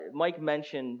Mike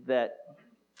mentioned that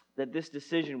this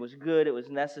decision was good, it was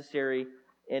necessary,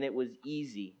 and it was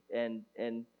easy. And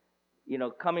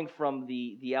coming from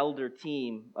the elder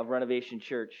team of Renovation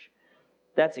Church,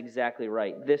 that's exactly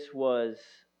right. This was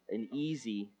an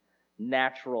easy,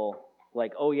 natural,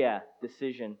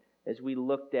 decision as we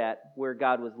looked at where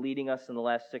God was leading us in the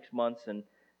last 6 months and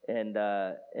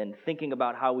thinking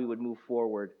about how we would move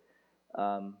forward.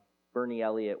 Bernie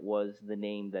Elliott was the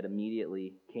name that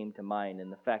immediately came to mind,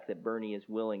 and the fact that Bernie is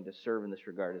willing to serve in this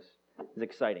regard is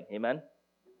exciting. Amen?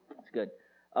 It's good.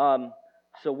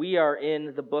 So we are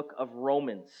in the book of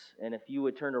Romans, and if you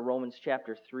would turn to Romans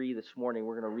chapter 3 this morning,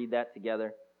 we're going to read that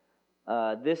together.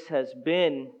 This has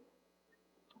been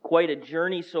quite a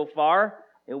journey so far,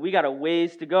 and we got a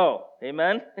ways to go.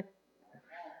 Amen?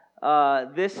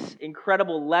 This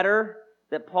incredible letter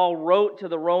that Paul wrote to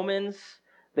the Romans,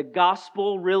 the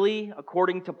gospel, really,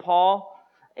 according to Paul.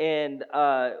 And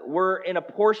we're in a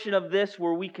portion of this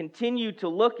where we continue to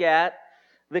look at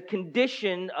the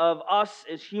condition of us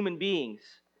as human beings.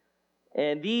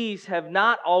 And these have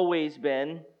not always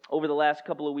been, over the last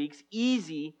couple of weeks,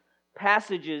 easy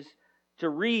passages to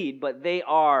read, but they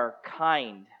are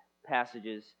kind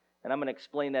passages. And I'm going to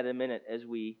explain that in a minute as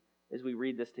we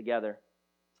read this together.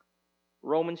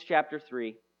 Romans chapter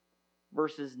 3,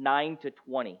 verses 9 to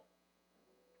 20.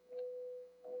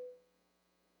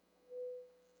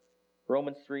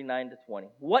 Romans 3, 9 to 20.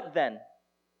 What then?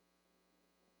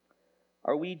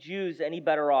 Are we Jews any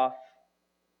better off?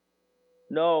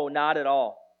 No, not at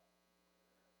all.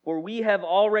 For we have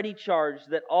already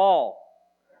charged that all,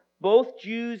 both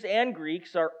Jews and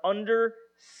Greeks, are under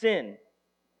sin.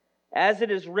 As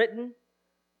it is written,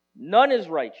 none is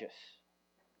righteous.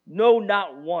 No,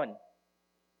 not one.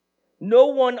 No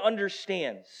one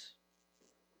understands.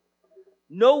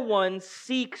 No one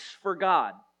seeks for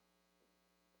God.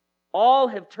 All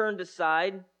have turned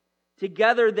aside.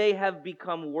 Together they have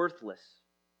become worthless.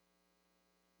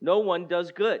 No one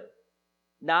does good,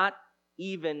 not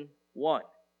even one.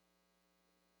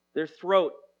 Their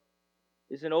throat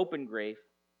is an open grave.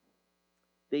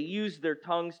 They use their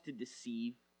tongues to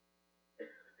deceive.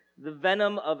 The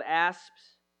venom of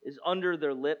asps is under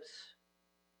their lips.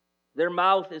 Their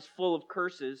mouth is full of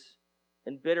curses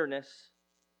and bitterness.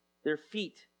 Their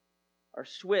feet are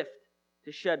swift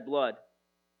to shed blood.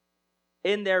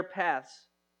 In their paths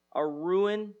are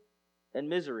ruin and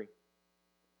misery.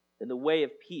 In the way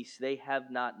of peace they have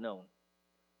not known.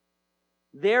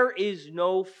 There is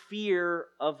no fear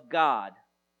of God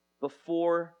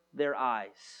before their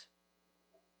eyes.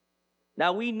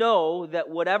 Now we know that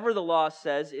whatever the law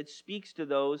says, it speaks to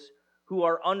those who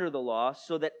are under the law,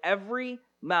 so that every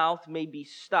mouth may be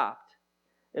stopped,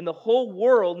 and the whole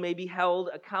world may be held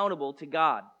accountable to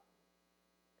God.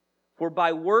 For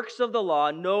by works of the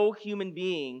law, no human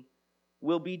being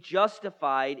will be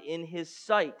justified in his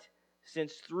sight,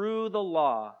 since through the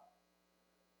law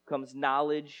comes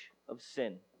knowledge of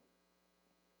sin.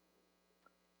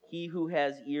 He who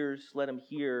has ears, let him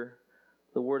hear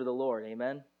the word of the Lord.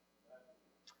 Amen.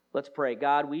 Let's pray.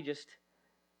 God, we just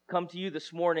come to you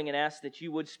this morning and ask that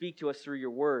you would speak to us through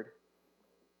your word.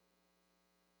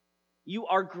 You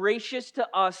are gracious to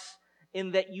us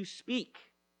in that you speak,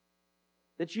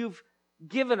 that you've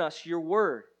given us your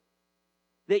word,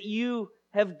 that you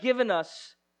have given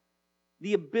us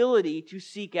the ability to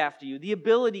seek after you, the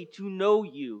ability to know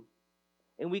you.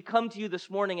 And we come to you this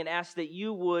morning and ask that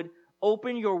you would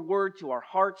open your word to our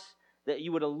hearts, that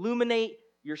you would illuminate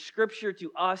your scripture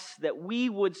to us, that we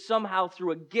would somehow,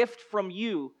 through a gift from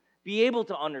you, be able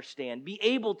to understand, be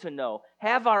able to know,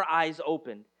 have our eyes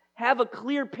opened, have a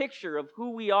clear picture of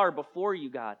who we are before you,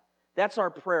 God. That's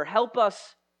our prayer. Help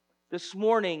us this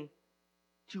morning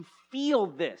to feel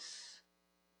this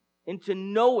and to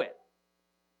know it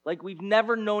like we've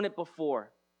never known it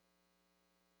before.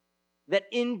 That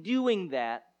in doing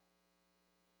that,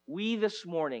 we this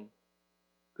morning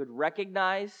could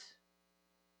recognize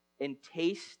and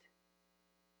taste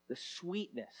the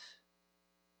sweetness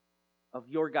of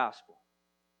your gospel.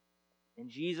 In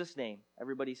Jesus' name,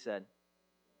 everybody said,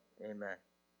 amen.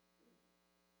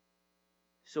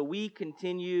 So we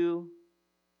continue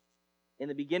in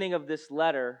the beginning of this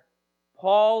letter,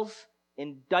 Paul's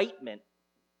indictment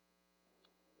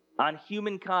on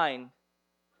humankind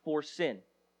for sin.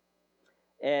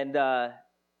 And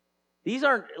these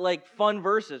aren't like fun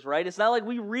verses, right? It's not like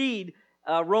we read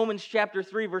Romans chapter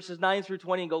 3, verses 9 through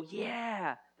 20 and go,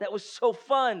 yeah, that was so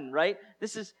fun, right?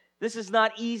 This is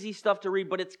not easy stuff to read,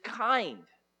 but it's kind.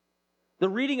 The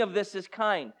reading of this is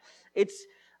kind. It's,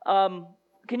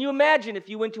 can you imagine if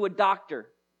you went to a doctor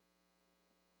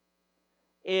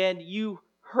and you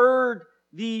heard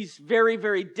these very,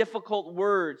 very difficult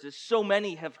words, as so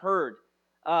many have heard.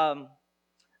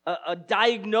 A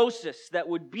diagnosis that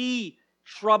would be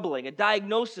troubling, a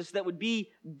diagnosis that would be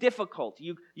difficult.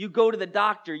 You go to the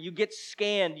doctor, you get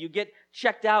scanned, you get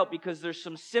checked out because there's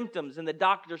some symptoms, and the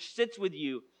doctor sits with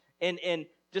you and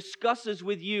discusses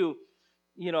with you,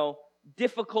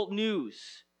 difficult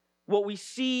news. What we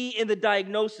see in the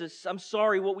diagnosis,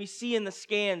 what we see in the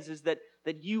scans is that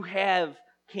you have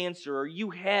cancer, or you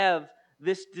have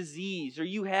this disease, or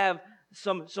you have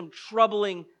some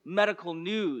troubling medical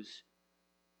news.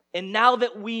 And now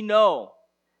that we know,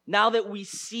 now that we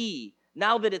see,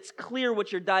 now that it's clear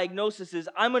what your diagnosis is,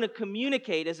 I'm going to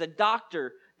communicate as a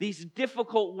doctor these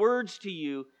difficult words to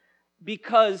you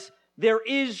because there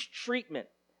is treatment.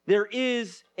 There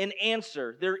is an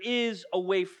answer. There is a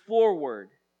way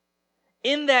forward.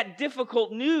 In that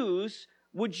difficult news,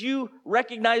 would you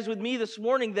recognize with me this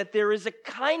morning that there is a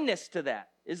kindness to that?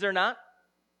 Is there not?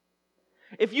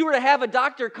 If you were to have a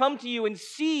doctor come to you and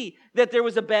see that there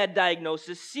was a bad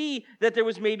diagnosis, see that there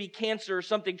was maybe cancer or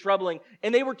something troubling,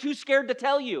 and they were too scared to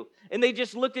tell you, and they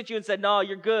just looked at you and said, no,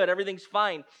 you're good, everything's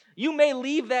fine, you may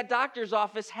leave that doctor's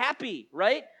office happy,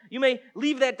 right? You may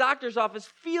leave that doctor's office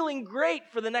feeling great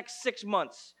for the next 6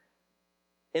 months,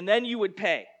 and then you would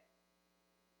pay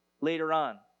later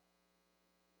on.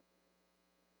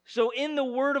 So in the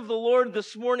word of the Lord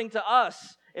this morning to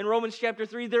us, in Romans chapter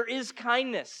 3, there is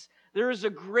kindness. There is a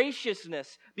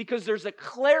graciousness because there's a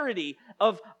clarity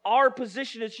of our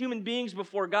position as human beings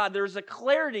before God. There's a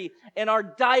clarity in our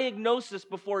diagnosis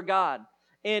before God.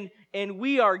 And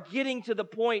we are getting to the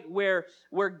point where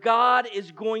God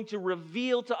is going to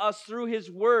reveal to us through His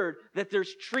Word that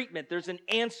there's treatment, there's an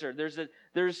answer,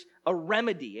 there's a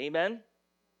remedy. Amen?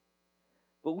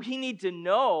 But we need to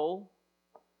know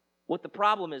what the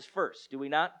problem is first, do we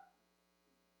not?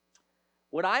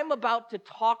 What I'm about to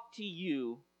talk to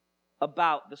you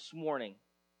about this morning,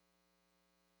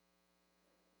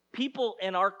 people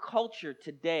in our culture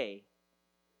today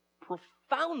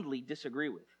profoundly disagree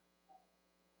with.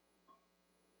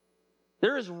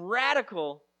 There is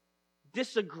radical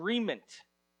disagreement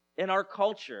in our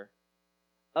culture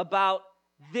about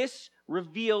this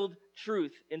revealed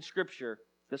truth in Scripture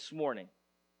this morning.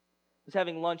 I was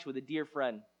having lunch with a dear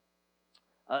friend,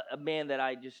 a man that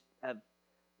I just have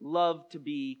loved to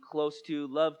be close to,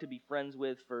 loved to be friends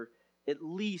with for at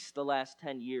least the last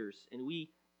 10 years, and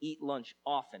we eat lunch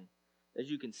often, as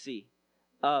you can see.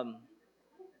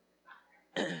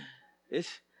 It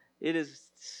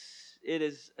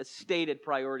is a stated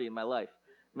priority in my life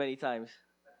many times.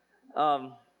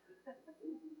 And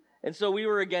so we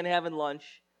were again having lunch,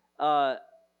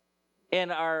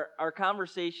 and our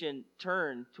conversation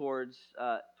turned towards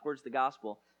the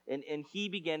gospel, and he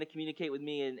began to communicate with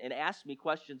me and ask me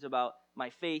questions about my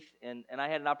faith, and I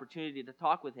had an opportunity to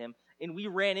talk with him, and we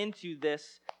ran into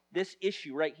this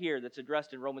issue right here that's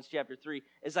addressed in Romans chapter 3,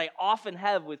 as I often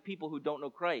have with people who don't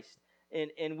know Christ,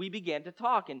 and we began to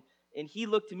talk, and he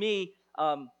looked to me.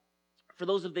 For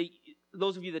those of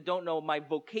you that don't know my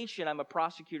vocation, I'm a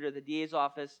prosecutor at the DA's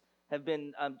office. Have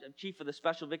been chief of the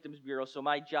Special Victims Bureau, so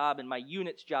my job and my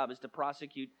unit's job is to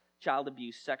prosecute child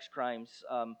abuse, sex crimes,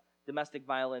 domestic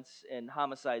violence, and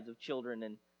homicides of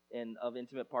children and of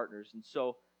intimate partners. And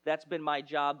so that's been my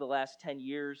job the last 10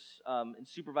 years, and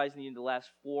supervising the unit the last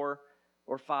 4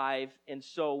 or 5. And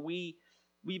so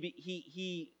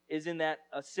he is in that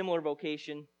a similar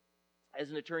vocation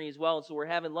as an attorney as well. And so we're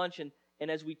having lunch,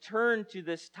 and as we turn to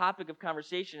this topic of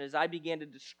conversation, as I began to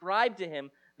describe to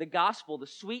him the gospel, the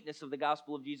sweetness of the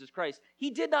gospel of Jesus Christ, he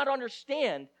did not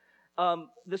understand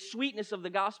the sweetness of the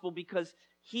gospel because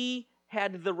he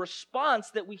had the response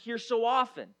that we hear so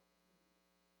often.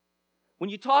 When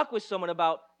you talk with someone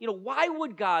about, why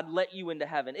would God let you into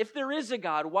heaven? If there is a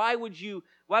God, why would you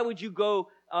go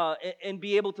and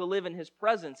be able to live in His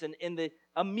presence? And the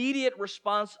immediate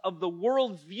response of the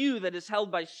worldview that is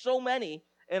held by so many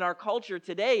in our culture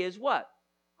today is what?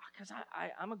 Because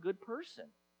I'm a good person,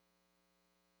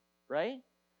 right?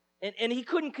 And he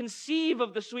couldn't conceive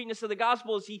of the sweetness of the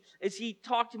gospel as he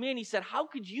talked to me, and he said, how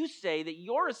could you say that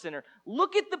you're a sinner?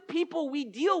 Look at the people we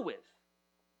deal with.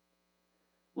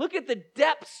 Look at the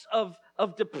depths of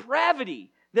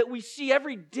depravity that we see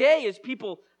every day as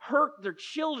people hurt their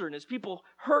children, as people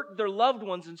hurt their loved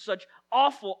ones in such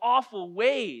awful, awful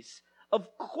ways. Of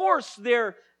course,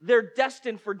 they're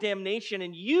destined for damnation,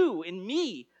 and you and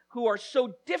me, who are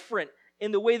so different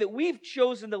in the way that we've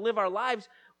chosen to live our lives,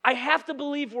 I have to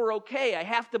believe we're okay. I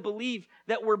have to believe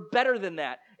that we're better than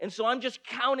that. And so I'm just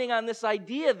counting on this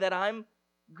idea that I'm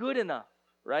good enough,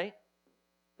 right?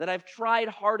 That I've tried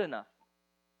hard enough.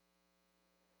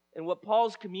 And what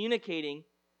Paul's communicating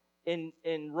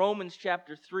in Romans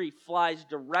chapter 3 flies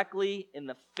directly in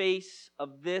the face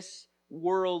of this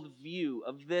worldview,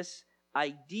 of this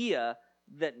idea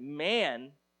that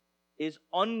man is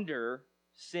under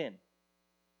sin.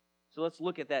 So let's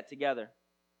look at that together.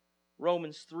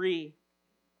 Romans 3.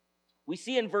 We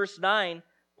see in verse 9,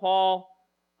 Paul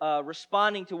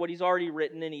responding to what he's already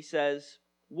written, and he says,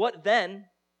 "What then?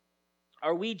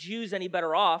 Are we Jews any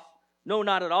better off? No,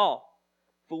 not at all.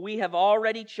 For we have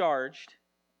already charged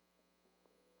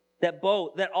that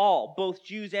all, both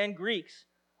Jews and Greeks,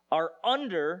 are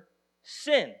under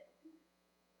sin."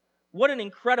 What an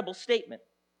incredible statement.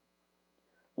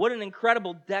 What an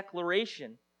incredible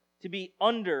declaration to be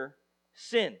under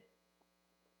sin.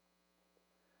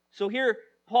 So here,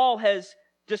 Paul has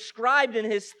described in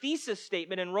his thesis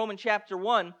statement in Romans chapter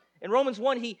 1. In Romans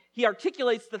 1, he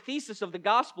articulates the thesis of the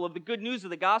gospel, of the good news of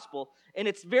the gospel, and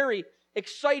it's very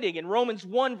exciting. In Romans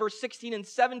 1, verse 16 and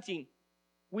 17,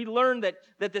 we learn that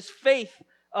this faith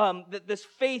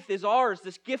is ours,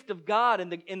 this gift of God,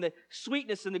 and the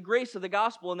sweetness and the grace of the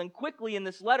gospel. And then quickly in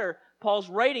this letter, Paul's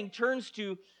writing turns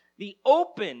to the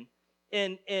open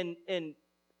and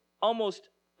almost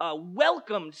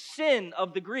welcomed sin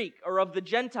of the Greek or of the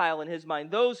Gentile in his mind.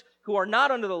 Those who are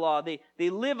not under the law, they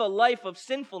live a life of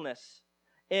sinfulness.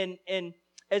 And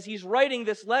as he's writing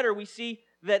this letter, we see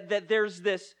that there's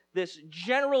this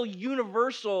general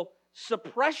universal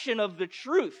suppression of the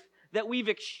truth that we've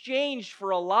exchanged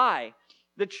for a lie.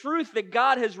 The truth that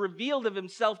God has revealed of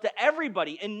himself to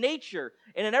everybody in nature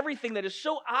and in everything that is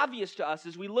so obvious to us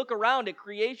as we look around at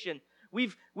creation.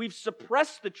 We've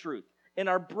suppressed the truth in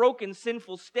our broken,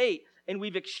 sinful state, and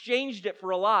we've exchanged it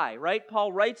for a lie, right?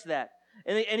 Paul writes that.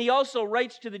 And he also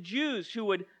writes to the Jews who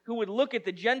would look at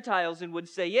the Gentiles and would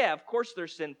say, yeah, of course they're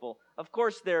sinful. Of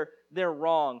course they're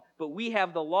wrong. But we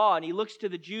have the law. And he looks to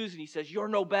the Jews and he says, you're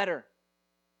no better.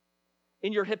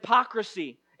 In your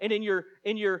hypocrisy and in your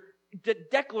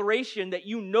declaration that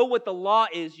you know what the law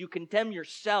is, you condemn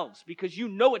yourselves because you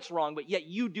know it's wrong, but yet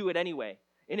you do it anyway.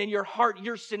 And in your heart,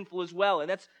 you're sinful as well. And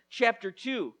that's chapter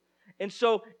 2. And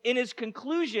so in his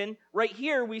conclusion, right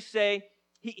here, we say,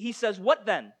 he says, what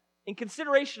then? In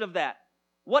consideration of that,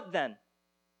 what then?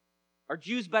 Are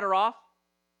Jews better off?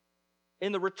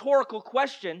 In the rhetorical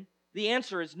question, the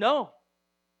answer is no.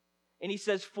 And he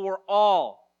says, for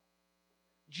all,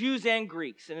 Jews and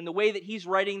Greeks. And in the way that he's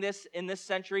writing this in this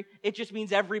century, it just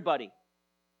means everybody.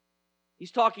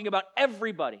 He's talking about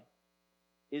everybody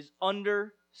is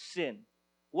under sin.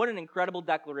 What an incredible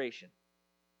declaration.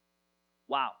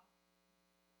 Wow.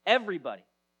 Everybody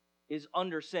is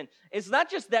under sin. It's not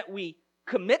just that we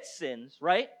commit sins,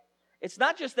 right? It's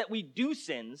not just that we do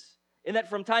sins and that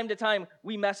from time to time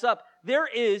we mess up. There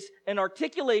is an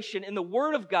articulation in the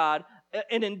Word of God,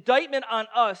 an indictment on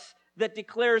us that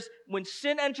declares when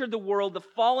sin entered the world, the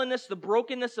fallenness, the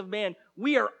brokenness of man,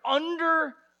 we are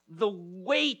under the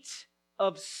weight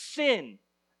of sin.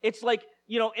 It's like,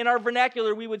 in our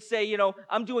vernacular, we would say,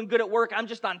 I'm doing good at work. I'm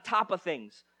just on top of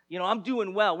things. I'm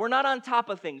doing well. We're not on top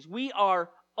of things. We are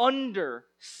under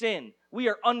sin. We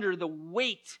are under the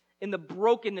weight and the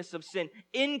brokenness of sin,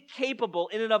 incapable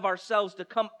in and of ourselves to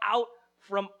come out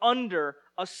from under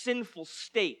a sinful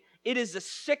state. It is a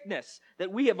sickness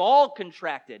that we have all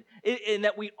contracted and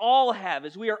that we all have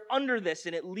as we are under this,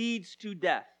 and it leads to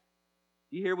death.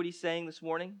 Do you hear what he's saying this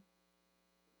morning?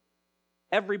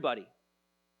 Everybody,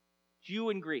 Jew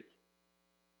and Greek,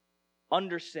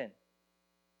 under sin.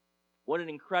 What an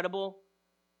incredible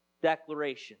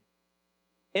declaration.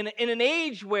 In an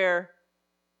age where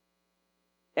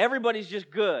everybody's just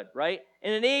good, right?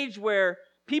 In an age where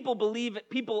people believe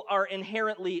people are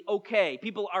inherently okay,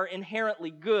 people are inherently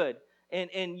good,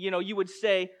 and you would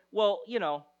say, well,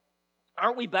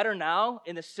 aren't we better now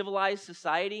in a civilized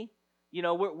society?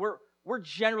 We're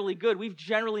generally good. We've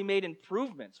generally made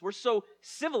improvements. We're so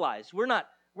civilized. We're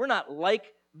not like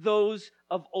those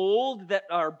of old that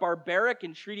are barbaric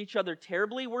and treat each other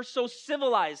terribly. We're so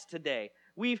civilized today.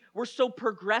 We're so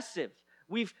progressive.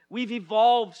 We've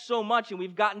evolved so much, and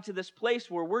we've gotten to this place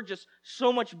where we're just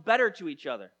so much better to each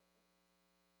other.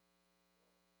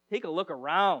 Take a look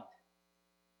around.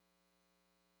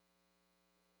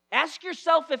 Ask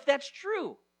yourself if that's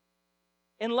true.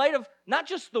 In light of not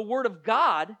just the Word of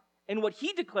God and what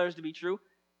He declares to be true,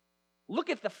 look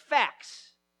at the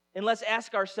facts, and let's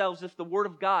ask ourselves if the Word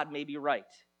of God may be right.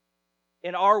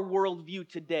 In our worldview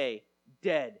today,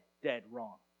 dead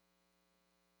wrong.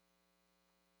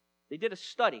 They did a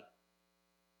study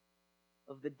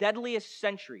of the deadliest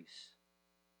centuries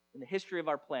in the history of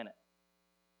our planet.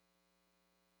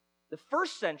 The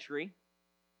first century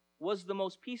was the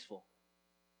most peaceful.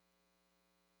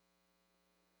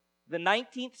 The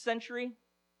 19th century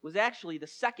was actually the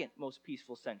second most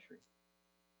peaceful century.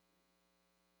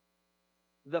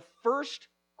 The first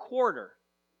quarter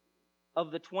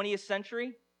of the 20th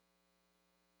century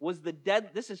was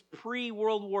this is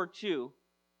pre-World War II,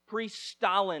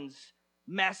 pre-Stalin's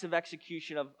massive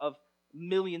execution of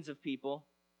millions of people,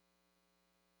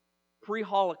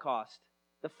 pre-Holocaust.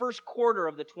 The first quarter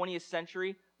of the 20th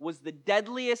century was the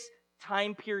deadliest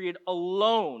time period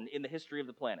alone in the history of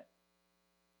the planet.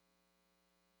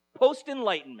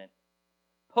 Post-Enlightenment,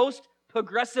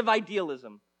 post-progressive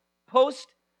idealism, post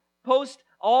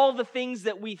all the things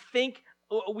that we think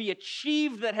we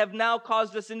achieved that have now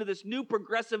caused us into this new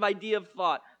progressive idea of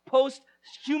thought.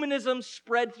 Post-humanism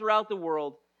spread throughout the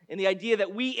world, and the idea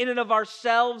that we in and of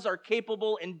ourselves are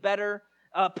capable and better.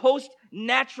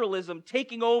 Post-naturalism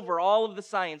taking over all of the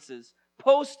sciences.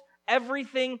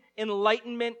 Post-everything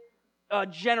Enlightenment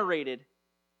generated.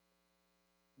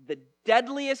 The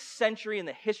deadliest century in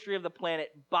the history of the planet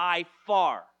by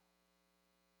far.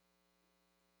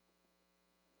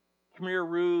 Khmer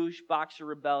Rouge, Boxer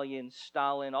Rebellion,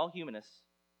 Stalin, all humanists.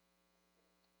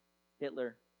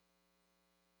 Hitler.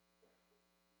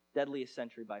 Deadliest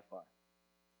century by far.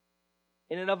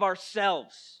 In and of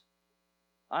ourselves,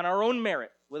 on our own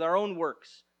merit, with our own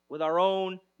works, with our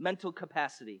own mental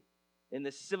capacity, in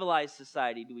this civilized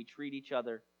society, do we treat each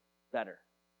other better?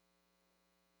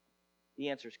 The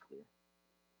answer is clear.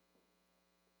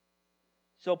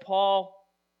 So Paul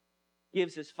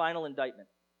gives his final indictment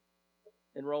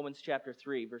in Romans chapter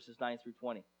 3, verses 9 through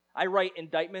 20. I write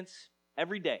indictments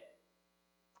every day.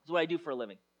 That's what I do for a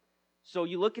living. So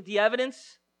you look at the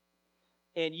evidence,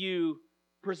 and you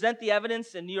present the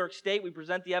evidence in New York State. We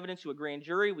present the evidence to a grand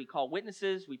jury. We call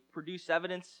witnesses. We produce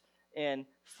evidence. And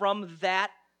from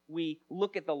that, we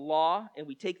look at the law, and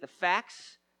we take the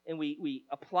facts, and we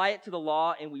apply it to the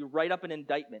law, and we write up an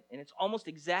indictment. And it's almost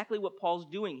exactly what Paul's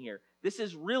doing here. This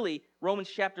is really, Romans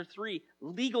chapter 3,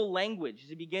 legal language. As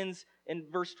he begins in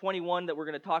verse 21 that we're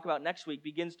going to talk about next week,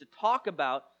 begins to talk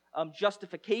about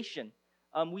justification.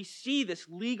 We see this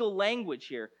legal language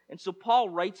here. And so Paul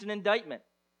writes an indictment.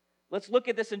 Let's look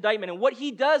at this indictment. And what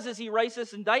he does as he writes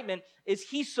this indictment is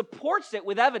he supports it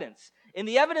with evidence. And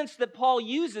the evidence that Paul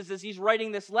uses as he's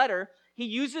writing this letter, he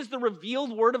uses the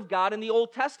revealed word of God in the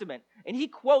Old Testament. And he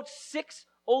quotes 6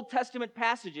 Old Testament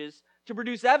passages to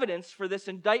produce evidence for this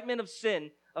indictment of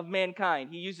sin of mankind.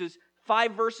 He uses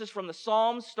 5 verses from the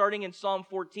Psalms, starting in Psalm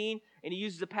 14, and he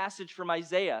uses a passage from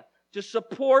Isaiah to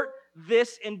support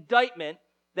this indictment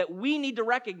that we need to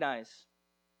recognize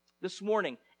this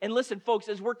morning. And listen, folks,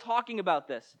 as we're talking about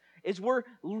this, as we're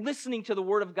listening to the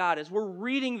Word of God, as we're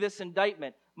reading this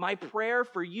indictment, my prayer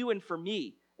for you and for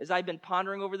me, as I've been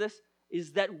pondering over this,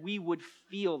 is that we would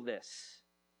feel this,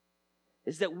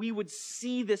 is that we would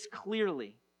see this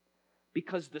clearly,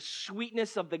 because the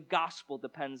sweetness of the gospel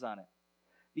depends on it.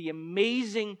 The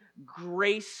amazing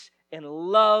grace and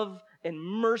love and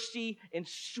mercy and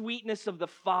sweetness of the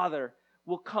Father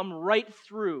will come right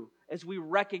through as we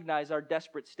recognize our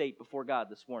desperate state before God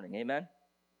this morning. Amen?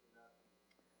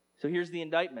 So here's the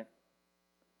indictment.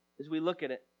 As we look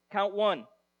at it, count 1.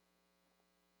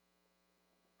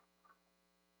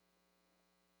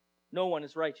 No one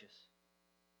is righteous.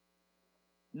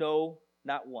 No,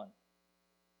 not one.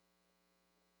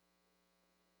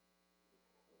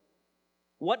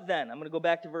 What then? I'm going to go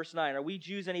back to verse 9. Are we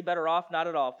Jews any better off? Not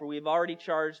at all. For we have already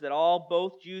charged that all,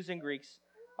 both Jews and Greeks,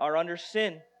 are under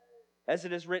sin, as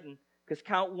it is written. Because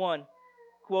count 1,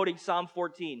 quoting Psalm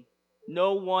 14.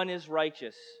 No one is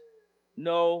righteous.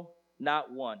 No,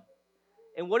 not one.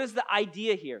 And what is the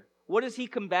idea here? What is he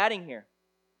combating here?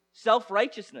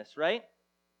 Self-righteousness, right?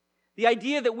 The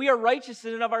idea that we are righteous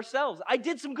in and of ourselves. I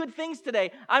did some good things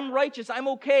today. I'm righteous. I'm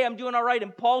okay. I'm doing all right.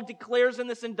 And Paul declares in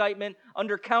this indictment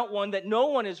under count 1 that no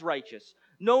one is righteous.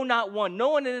 No, not one. No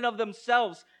one in and of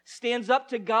themselves stands up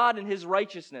to God in his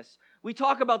righteousness. We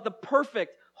talk about the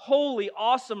perfect, holy,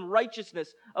 awesome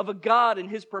righteousness of a God in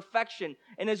his perfection.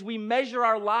 And as we measure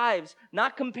our lives,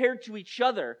 not compared to each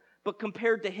other, but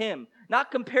compared to him,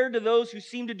 not compared to those who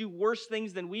seem to do worse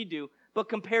things than we do, but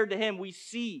compared to him, we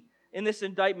see in this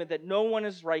indictment that no one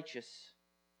is righteous.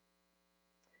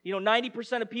 You know,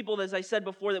 90% of people, as I said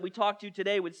before, that we talked to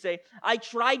today would say, I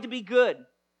tried to be good.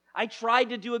 I tried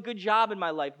to do a good job in my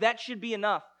life. That should be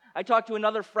enough. I talked to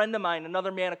another friend of mine,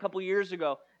 another man a couple years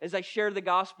ago, as I shared the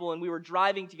gospel and we were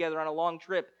driving together on a long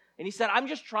trip. And he said, I'm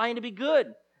just trying to be good.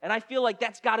 And I feel like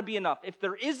that's got to be enough. If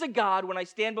there is a God, when I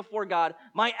stand before God,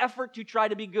 my effort to try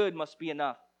to be good must be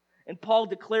enough. And Paul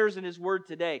declares in his word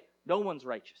today, no one's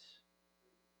righteous.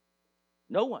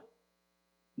 No one.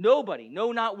 Nobody.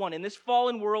 No, not one. In this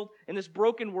fallen world, in this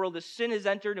broken world, as sin has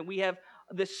entered and we have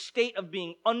this state of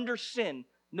being under sin,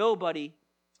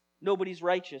 Nobody's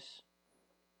righteous.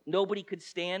 Nobody could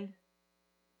stand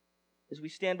as we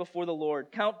stand before the Lord.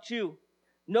 Count 2.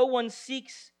 No one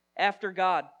seeks after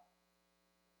God.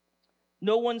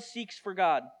 No one seeks for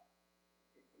God.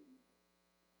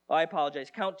 Oh, I apologize.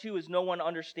 Count 2 is no one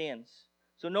understands.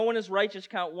 So no one is righteous,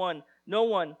 count 1. No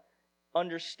one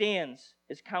understands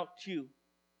is count 2.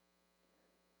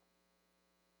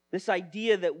 This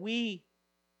idea that we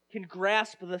can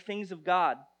grasp the things of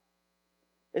God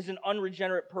as an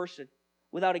unregenerate person,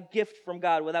 without a gift from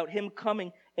God, without Him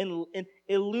coming and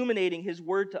illuminating His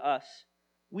word to us,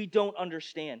 we don't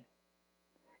understand.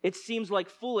 It seems like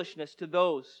foolishness to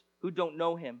those who don't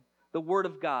know Him, the Word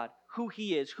of God, who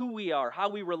He is, who we are, how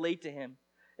we relate to Him.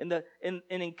 And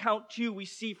in count 2, we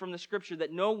see from the Scripture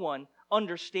that no one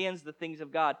understands the things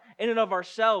of God. In and of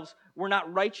ourselves, we're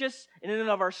not righteous, and in and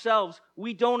of ourselves,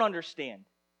 we don't understand.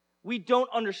 We don't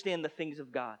understand the things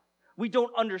of God. We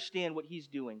don't understand what He's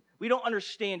doing. We don't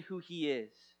understand who He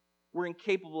is. We're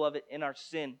incapable of it in our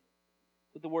sin.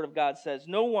 What the Word of God says.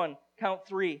 No one, count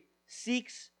 3,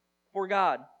 seeks for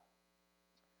God.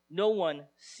 No one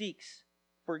seeks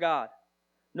for God.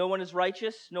 No one is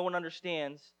righteous. No one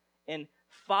understands. And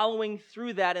following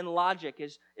through that in logic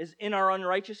is in our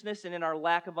unrighteousness and in our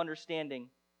lack of understanding.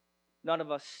 None of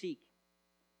us seek.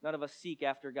 None of us seek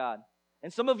after God.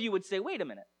 And some of you would say, wait a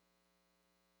minute.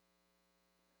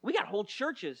 We got whole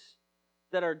churches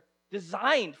that are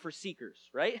designed for seekers,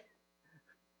 right?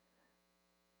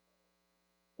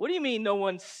 What do you mean no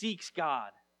one seeks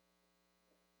God?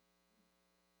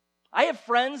 I have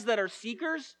friends that are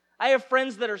seekers. I have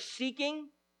friends that are seeking.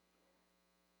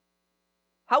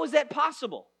 How is that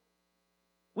possible?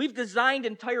 We've designed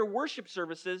entire worship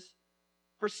services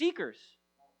for seekers.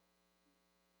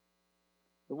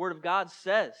 The Word of God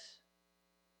says,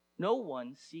 no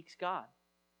one seeks God.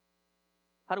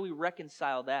 How do we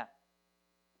reconcile that?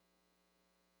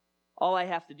 All I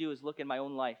have to do is look in my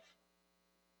own life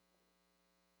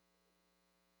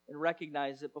and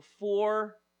recognize that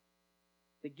before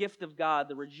the gift of God,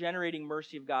 the regenerating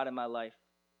mercy of God in my life,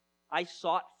 I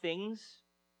sought things.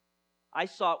 I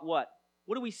sought what?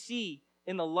 What do we see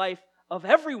in the life of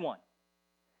everyone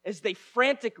as they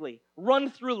frantically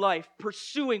run through life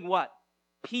pursuing what?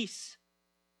 Peace.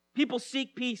 People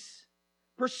seek peace,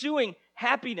 pursuing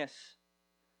happiness,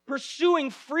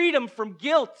 pursuing freedom from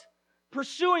guilt,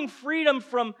 pursuing freedom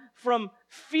from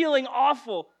feeling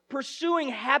awful, pursuing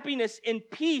happiness and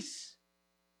peace.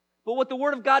 But what the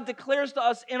Word of God declares to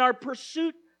us in our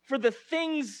pursuit for the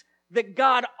things that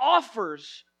God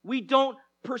offers, we don't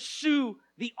pursue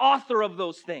the author of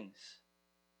those things.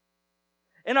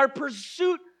 In our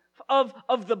pursuit of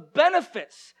the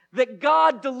benefits that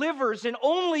God delivers and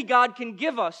only God can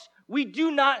give us, we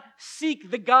do not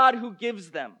seek the God who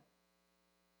gives them.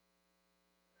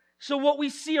 So what we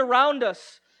see around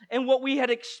us and what we had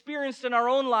experienced in our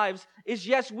own lives is,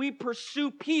 yes, we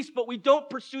pursue peace, but we don't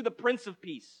pursue the Prince of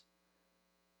Peace.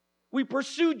 We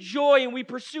pursue joy and we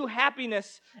pursue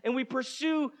happiness and we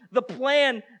pursue the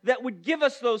plan that would give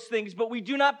us those things, but we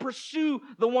do not pursue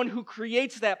the one who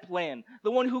creates that plan, the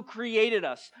one who created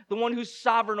us, the one who's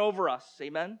sovereign over us.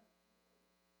 Amen?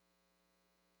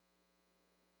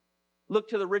 Look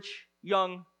to the rich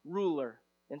young ruler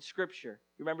in Scripture.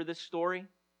 You remember this story?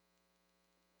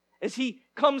 As he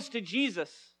comes to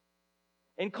Jesus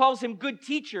and calls him good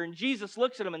teacher, and Jesus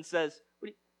looks at him and says,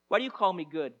 why do you call me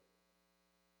good?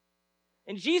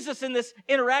 And Jesus in this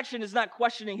interaction is not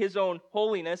questioning his own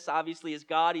holiness, obviously as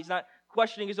God. He's not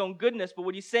questioning his own goodness, but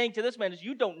what he's saying to this man is,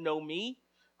 you don't know me.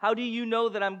 How do you know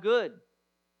that I'm good?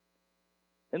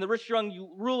 And the rich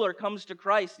young ruler comes to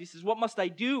Christ. He says, what must I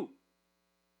do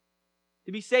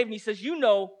to be saved? And he says, you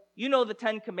know the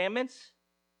 10 Commandments.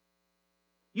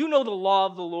 You know the law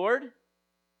of the Lord.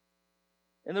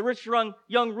 And the rich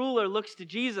young ruler looks to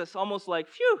Jesus almost like,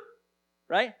 phew,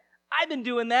 right? I've been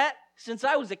doing that since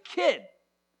I was a kid.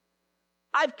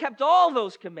 I've kept all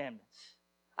those commandments.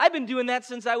 I've been doing that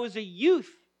since I was a youth.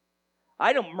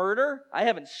 I don't murder. I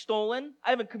haven't stolen.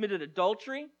 I haven't committed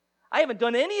adultery. I haven't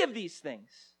done any of these things.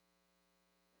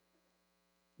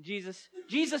 Jesus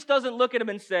doesn't look at him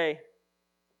and say,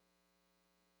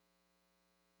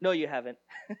 no, you haven't.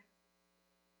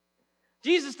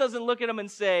 Jesus doesn't look at him and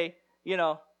say,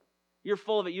 you're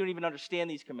full of it. You don't even understand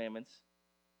these commandments.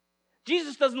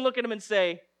 Jesus doesn't look at him and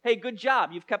say, hey, good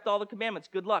job. You've kept all the commandments.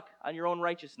 Good luck on your own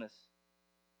righteousness.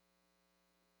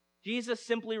 Jesus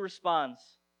simply responds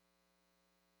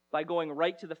by going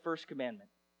right to the first commandment.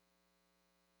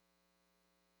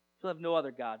 You'll have no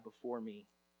other God before me.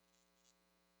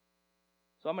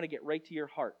 So I'm going to get right to your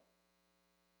heart.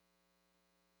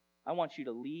 I want you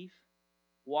to leave,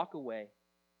 walk away,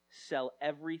 sell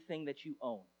everything that you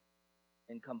own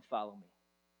and come follow me.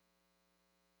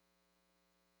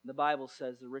 The Bible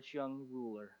says the rich young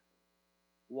ruler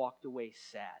walked away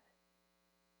sad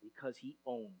because he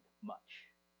owned much.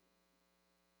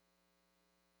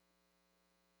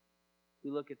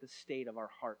 We look at the state of our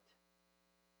heart.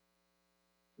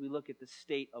 We look at the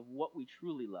state of what we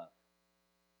truly love.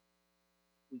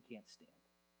 We can't stand.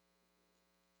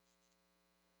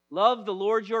 Love the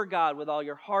Lord your God with all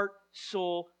your heart,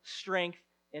 soul, strength,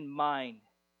 and mind.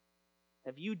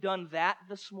 Have you done that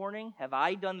this morning? Have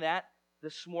I done that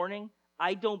this morning?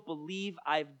 I don't believe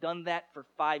I've done that for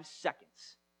 5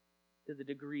 seconds to the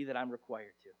degree that I'm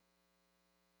required to.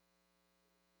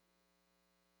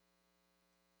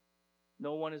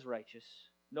 No one is righteous.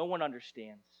 No one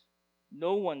understands.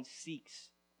 No one seeks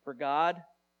for God.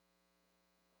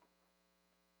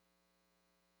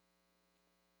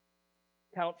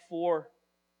 Count 4.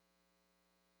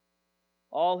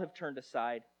 All have turned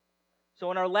aside. So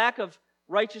in our lack of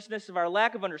righteousness, of our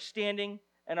lack of understanding,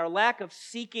 and our lack of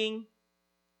seeking,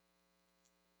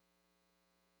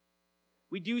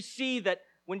 we do see that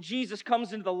when Jesus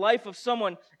comes into the life of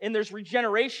someone and there's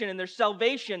regeneration and there's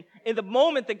salvation, in the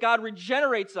moment that God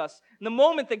regenerates us, in the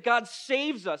moment that God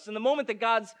saves us, in the moment that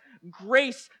God's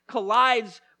grace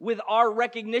collides with our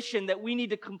recognition that we need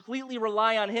to completely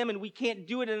rely on Him and we can't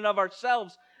do it in and of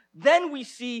ourselves, then we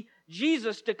see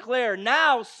Jesus declare,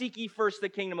 now seek ye first the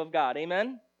kingdom of God.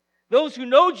 Amen? Those who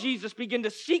know Jesus begin to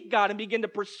seek God and begin to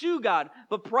pursue God.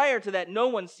 But prior to that, no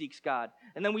one seeks God.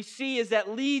 And then we see as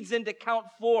that leads into count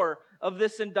 4 of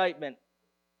this indictment.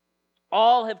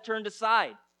 All have turned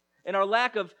aside. In our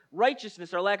lack of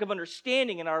righteousness, our lack of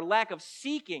understanding, and our lack of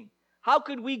seeking, how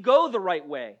could we go the right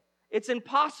way? It's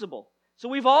impossible. So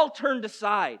we've all turned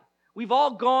aside. We've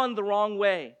all gone the wrong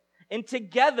way. And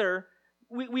together,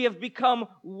 we have become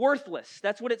worthless.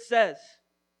 That's what it says.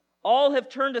 All have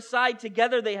turned aside.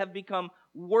 Together they have become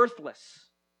worthless.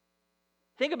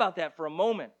 Think about that for a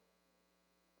moment.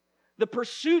 The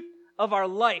pursuit of our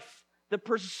life, the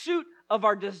pursuit of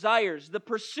our desires, the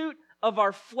pursuit of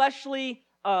our fleshly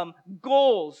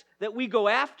goals that we go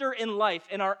after in life,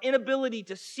 and our inability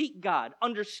to seek God,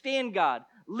 understand God,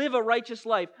 live a righteous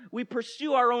life. We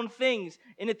pursue our own things,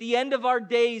 and at the end of our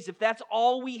days, if that's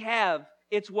all we have,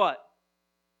 it's what?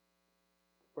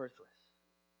 Worthless.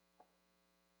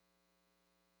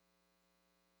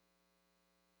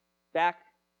 Back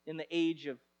in the age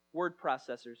of word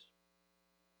processors,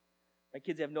 my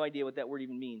kids have no idea what that word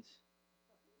even means.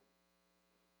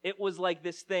 It was like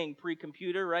this thing,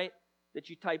 pre-computer, right, that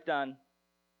you typed on,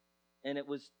 and it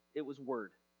was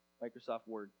Word, Microsoft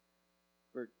Word,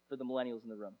 for the millennials in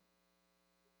the room.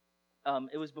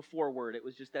 It was before Word. It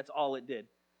was just, that's all it did.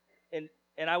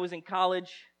 And I was in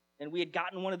college, and we had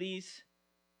gotten one of these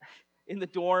in the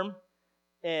dorm,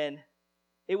 and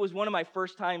it was one of my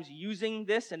first times using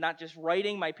this and not just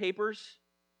writing my papers.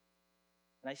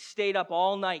 And I stayed up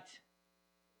all night,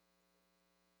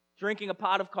 drinking a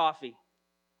pot of coffee,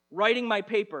 writing my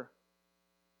paper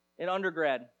in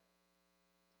undergrad.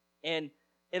 And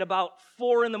at about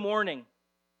 4 a.m,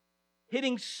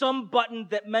 hitting some button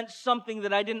that meant something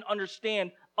that I didn't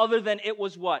understand other than it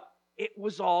was what? It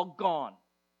was all gone.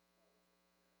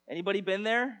 Anybody been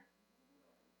there?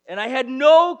 And I had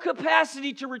no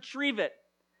capacity to retrieve it.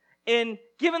 And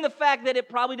given the fact that it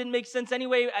probably didn't make sense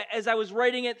anyway, as I was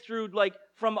writing it through like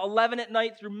from 11 at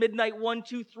night through midnight, 1,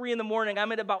 2, 3 in the morning,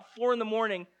 I'm at about 4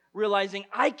 a.m, realizing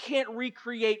I can't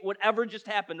recreate whatever just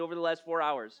happened over the last 4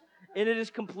 hours. And it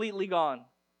is completely gone.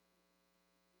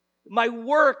 My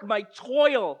work, my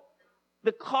toil,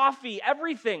 the coffee,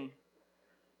 everything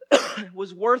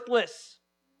was worthless.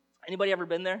 Anybody ever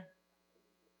been there?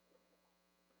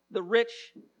 The rich,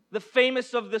 the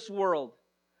famous of this world,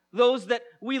 those that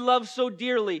we love so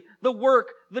dearly, the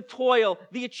work, the toil,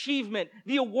 the achievement,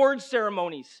 the award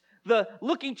ceremonies, the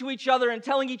looking to each other and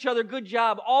telling each other good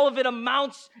job, all of it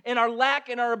amounts in our lack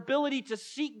and our ability to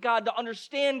seek God, to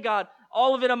understand God,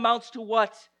 all of it amounts to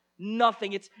what?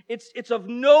 Nothing. It's of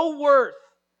no worth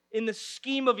in the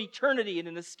scheme of eternity and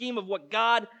in the scheme of what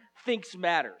God thinks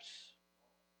matters.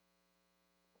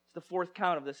 It's the fourth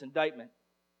count of this indictment.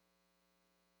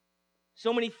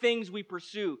 So many things we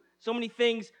pursue, so many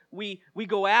things we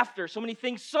go after, so many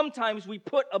things sometimes we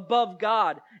put above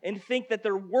God and think that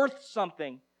they're worth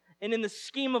something. And in the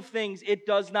scheme of things, it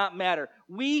does not matter.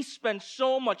 We spend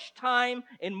so much time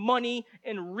and money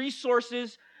and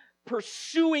resources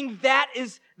pursuing that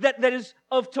is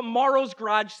of tomorrow's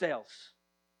garage sales.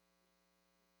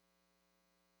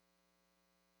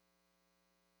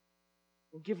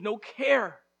 And give no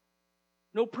care,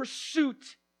 no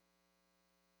pursuit,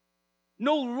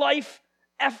 no life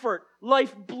effort,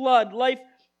 life blood,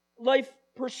 life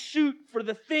pursuit for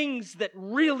the things that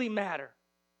really matter.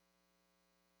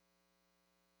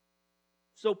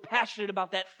 So passionate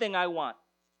about that thing I want,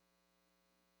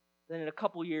 then in a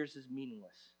couple years is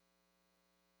meaningless.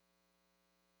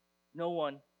 No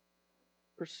one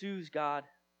pursues God.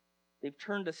 They've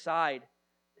turned aside.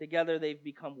 Together they've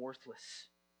become worthless.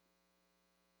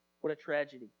 What a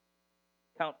tragedy.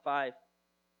 Count 5.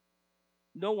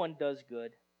 No one does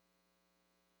good.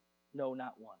 No,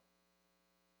 not one.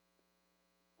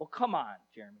 Well, come on,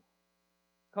 Jeremy.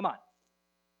 Come on.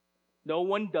 No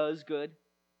one does good.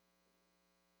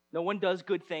 No one does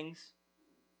good things.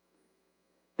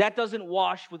 That doesn't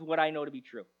wash with what I know to be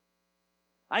true.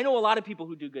 I know a lot of people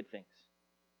who do good things.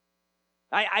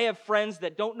 I have friends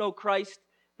that don't know Christ,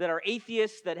 that are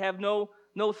atheists, that have no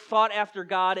thought after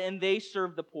God, and they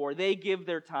serve the poor. They give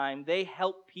their time. They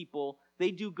help people.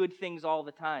 They do good things all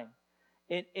the time.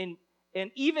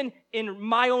 And even in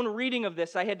my own reading of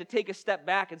this, I had to take a step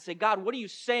back and say, God, what are you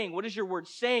saying? What is your word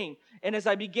saying? And as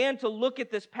I began to look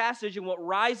at this passage and what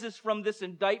rises from this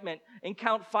indictment in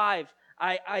count 5,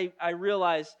 I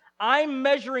realized I'm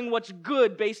measuring what's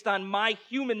good based on my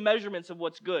human measurements of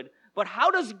what's good. But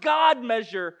how does God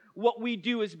measure what we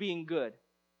do as being good?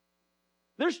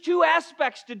 There's two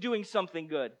aspects to doing something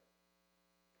good.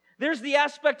 There's the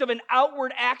aspect of an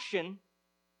outward action.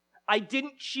 I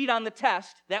didn't cheat on the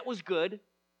test. That was good.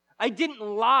 I didn't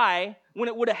lie when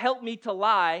it would have helped me to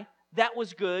lie. That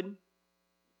was good.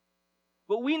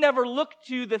 But we never look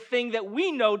to the thing that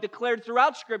we know declared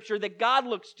throughout Scripture that God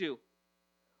looks to.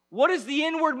 What is the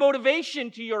inward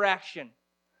motivation to your action?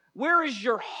 Where is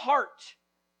your heart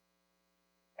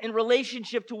in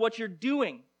relationship to what you're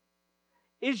doing?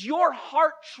 Is your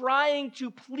heart trying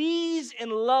to please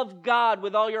and love God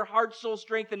with all your heart, soul,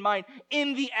 strength, and mind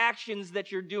in the actions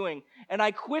that you're doing? And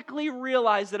I quickly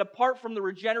realized that apart from the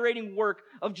regenerating work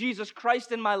of Jesus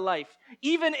Christ in my life,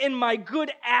 even in my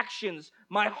good actions,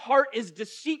 my heart is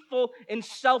deceitful and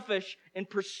selfish in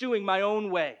pursuing my own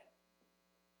way.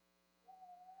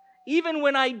 Even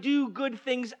when I do good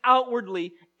things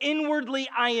outwardly, inwardly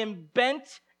I am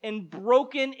bent and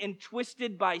broken and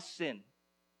twisted by sin.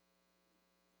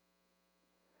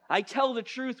 I tell the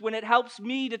truth when it helps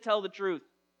me to tell the truth.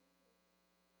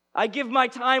 I give my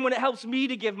time when it helps me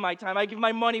to give my time. I give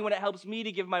my money when it helps me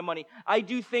to give my money. I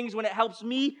do things when it helps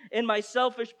me in my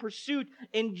selfish pursuit.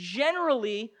 And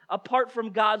generally, apart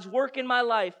from God's work in my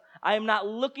life, I am not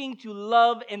looking to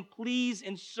love and please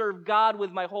and serve God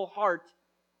with my whole heart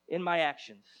in my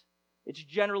actions. It's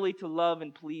generally to love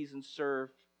and please and serve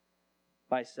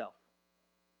myself.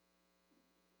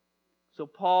 So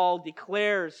Paul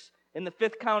declares in the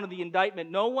 5th count of the indictment,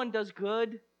 no one does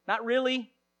good. Not really.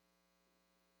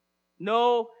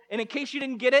 No. And in case you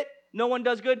didn't get it, no one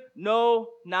does good. No,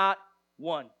 not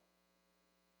one.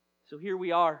 So here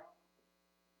we are.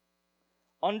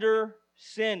 Under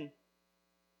sin.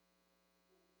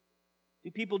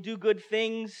 Do people do good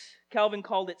things? Calvin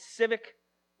called it civic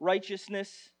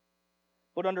righteousness.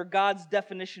 But under God's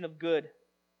definition of good,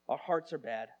 our hearts are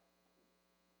bad.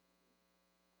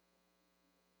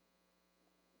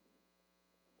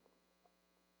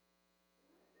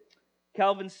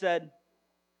 Calvin said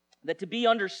that to be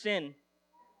under sin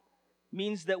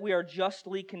means that we are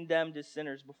justly condemned as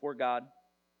sinners before God,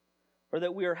 or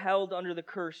that we are held under the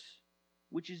curse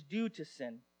which is due to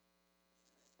sin.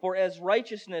 For as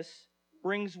righteousness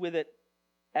brings with it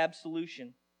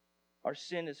absolution, our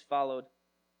sin is followed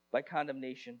by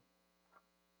condemnation.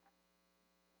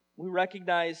 We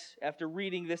recognize after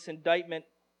reading this indictment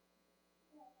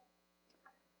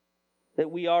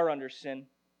that we are under sin.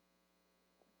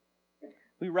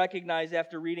 We recognize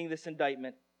after reading this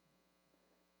indictment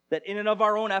that in and of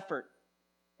our own effort,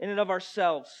 in and of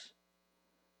ourselves,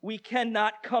 we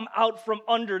cannot come out from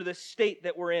under the state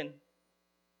that we're in.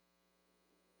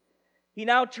 He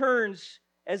now turns,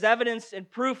 as evidence and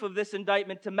proof of this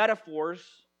indictment, to metaphors.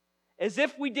 As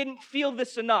if we didn't feel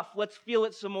this enough, let's feel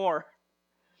it some more.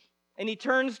 And he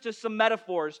turns to some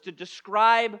metaphors to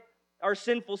describe our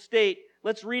sinful state.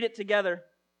 Let's read it together.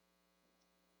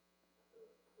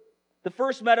 The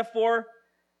first metaphor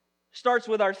starts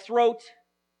with our throat,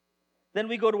 then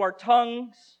we go to our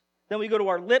tongues, then we go to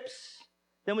our lips,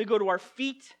 then we go to our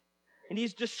feet, and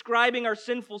he's describing our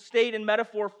sinful state in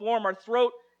metaphor form. Our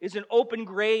throat is an open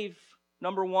grave,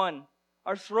 number one.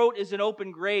 Our throat is an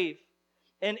open grave.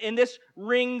 And this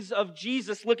rings of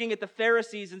Jesus looking at the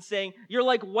Pharisees and saying, you're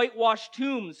like whitewashed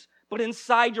tombs, but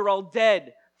inside you're all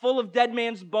dead, full of dead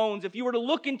man's bones. If you were to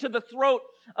look into the throat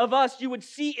of us, you would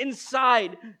see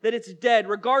inside that it's dead,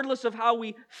 regardless of how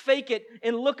we fake it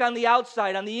and look on the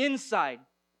outside, on the inside.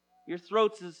 Your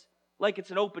throat is like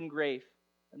it's an open grave.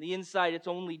 On the inside, it's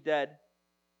only dead.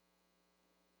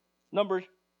 Number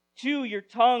 2, your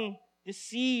tongue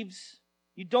deceives.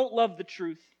 You don't love the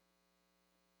truth.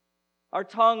 Our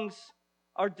tongues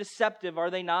are deceptive, are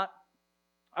they not?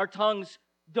 Our tongues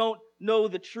don't know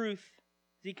the truth.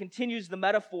 He continues the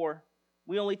metaphor.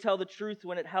 We only tell the truth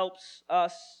when it helps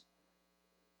us.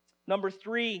 Number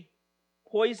 3,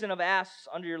 poison of asps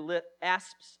under your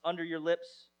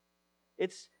lips.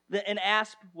 An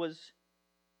asp was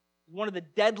one of the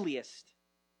deadliest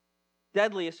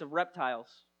of reptiles.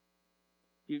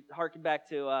 If you harken back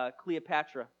to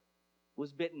Cleopatra,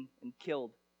 was bitten and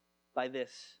killed by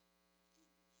this.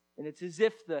 And it's as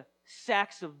if the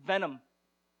sacs of venom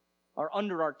are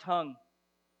under our tongue,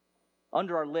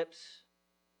 under our lips,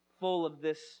 full of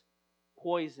this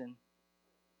poison.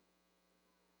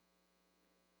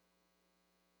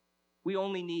 We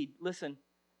only need, listen,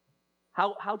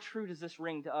 how true does this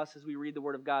ring to us as we read the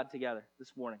Word of God together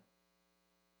this morning?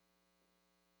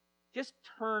 Just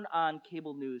turn on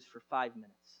cable news for 5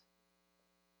 minutes.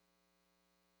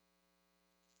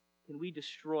 Can we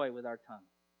destroy with our tongue?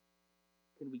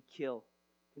 Can we kill?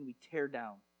 Can we tear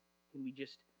down? Can we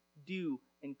just do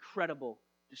incredible,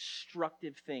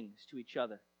 destructive things to each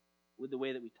other with the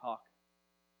way that we talk?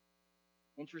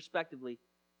 Introspectively,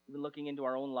 even looking into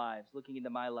our own lives, looking into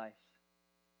my life,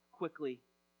 quickly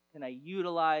can I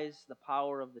utilize the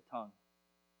power of the tongue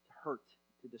to hurt,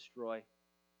 to destroy?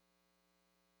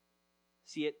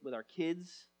 See it with our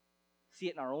kids, see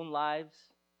it in our own lives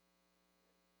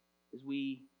as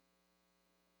we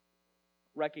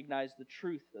recognize the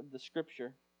truth of the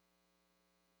Scripture.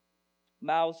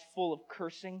 Mouths full of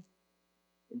cursing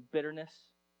and bitterness.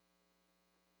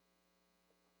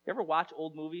 You ever watch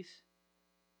old movies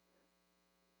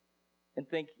and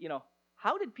think,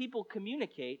 how did people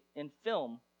communicate in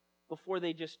film before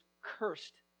they just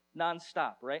cursed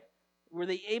nonstop, right? Were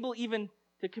they able even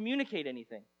to communicate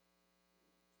anything?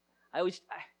 It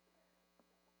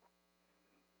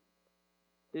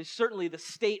is certainly the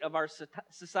state of our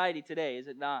society today, is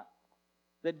it not?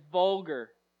 That vulgar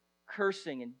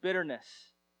cursing and bitterness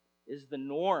is the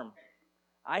norm.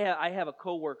 I have a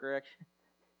coworker, actually,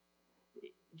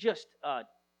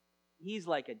 he's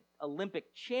like an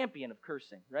Olympic champion of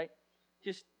cursing, right?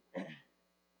 Just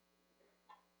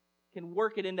can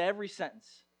work it into every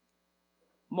sentence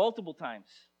multiple times.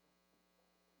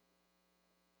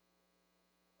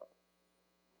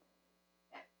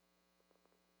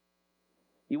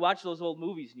 You watch those old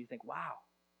movies and you think, wow,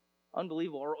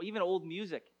 unbelievable. Or even old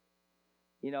music,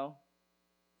 You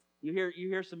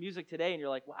hear some music today and you're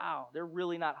like, wow, they're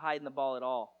really not hiding the ball at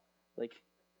all. Like,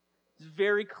 it's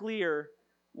very clear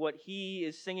what he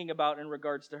is singing about in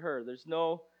regards to her. There's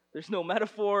no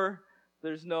metaphor.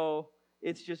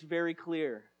 It's just very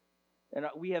clear. And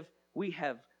we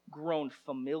have grown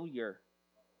familiar,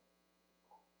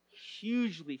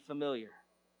 hugely familiar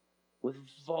with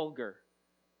vulgar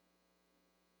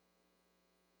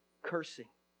cursing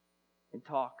and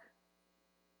talk.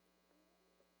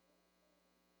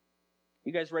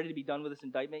 You guys ready to be done with this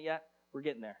indictment yet? We're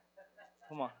getting there.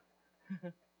 Come on.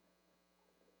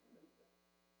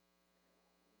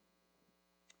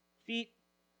 Feet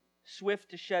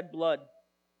swift to shed blood.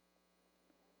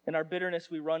 In our bitterness,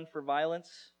 we run for violence.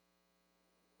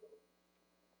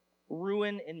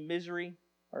 Ruin and misery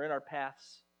are in our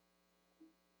paths.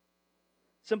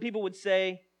 Some people would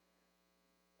say,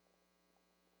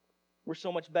 we're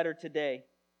so much better today.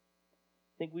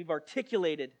 I think we've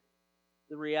articulated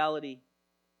the reality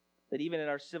that even in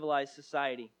our civilized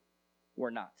society,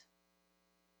 we're not.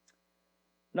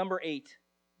 Number 8,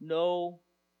 no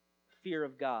fear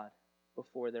of God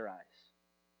before their eyes.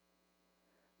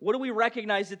 What do we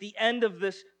recognize at the end of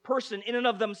this person in and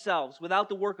of themselves, without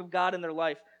the work of God in their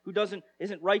life, who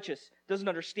isn't righteous, doesn't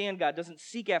understand God, doesn't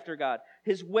seek after God?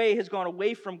 His way has gone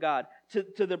away from God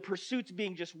to the pursuits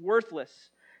being just worthless.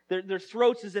 Their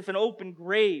throats as if an open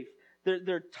grave.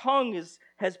 Their tongue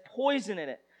has poison in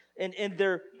it. And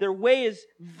their way is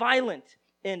violent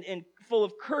and full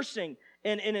of cursing,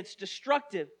 and it's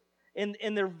destructive. And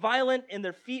they're violent, and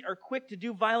their feet are quick to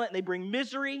do violent, and they bring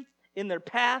misery in their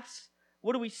paths.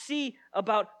 What do we see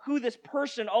about who this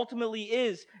person ultimately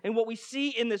is, and what we see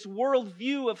in this world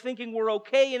view of thinking we're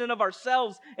okay in and of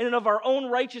ourselves, in and of our own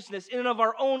righteousness, in and of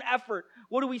our own effort?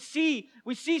 What do we see?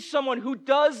 We see someone who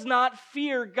does not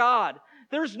fear God.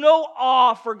 There's no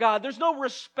awe for God. There's no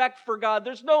respect for God.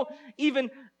 There's no even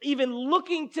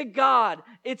looking to God.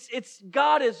 It's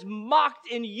God is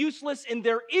mocked and useless, and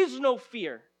there is no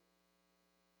fear.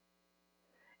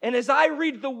 And as I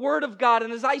read the Word of God,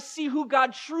 and as I see who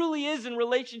God truly is in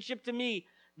relationship to me,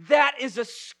 that is a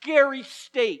scary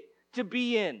state to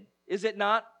be in, is it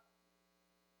not?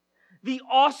 The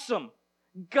awesome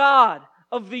God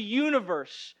of the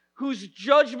universe, whose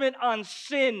judgment on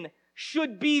sin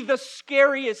should be the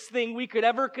scariest thing we could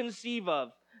ever conceive of.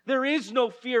 There is no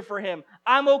fear for him.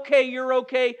 I'm okay, you're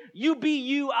okay. You be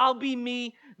you, I'll be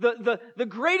me. The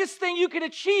greatest thing you can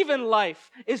achieve in life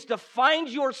is to find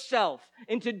yourself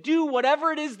and to do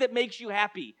whatever it is that makes you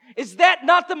happy. Is that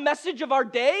not the message of our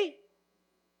day?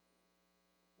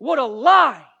 What a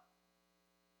lie.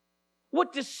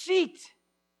 What deceit.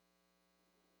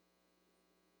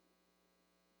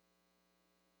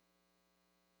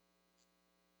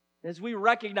 As we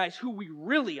recognize who we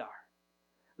really are,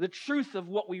 the truth of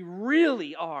what we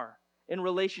really are in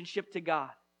relationship to God,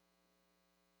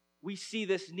 we see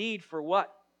this need for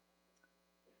what?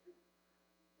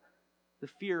 The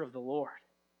fear of the Lord.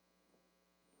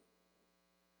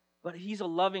 But He's a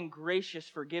loving, gracious,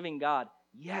 forgiving God.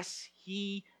 Yes,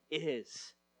 He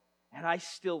is. And I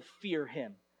still fear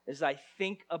Him as I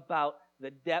think about the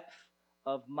depth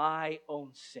of my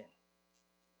own sin.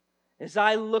 As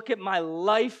I look at my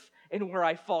life and where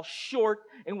I fall short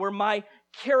and where my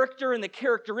character and the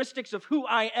characteristics of who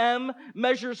I am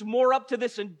measures more up to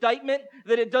this indictment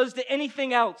than it does to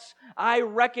anything else, I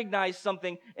recognize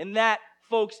something, and that,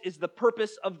 folks, is the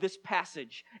purpose of this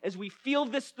passage. As we feel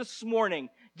this morning,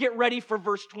 get ready for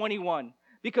verse 21.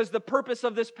 Because the purpose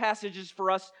of this passage is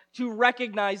for us to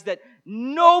recognize that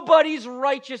nobody's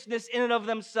righteousness in and of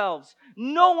themselves,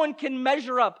 no one can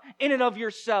measure up in and of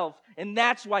yourself. And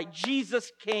that's why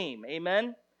Jesus came.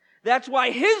 Amen? That's why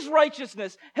His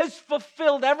righteousness has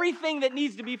fulfilled everything that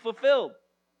needs to be fulfilled.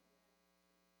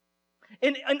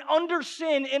 And under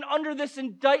sin and under this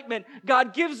indictment,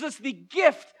 God gives us the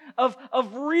gift of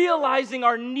realizing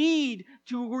our need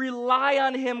to rely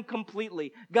on Him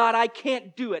completely. God, I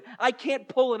can't do it. I can't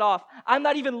pull it off. I'm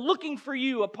not even looking for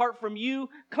you apart from you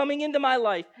coming into my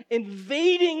life,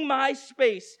 invading my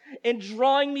space, and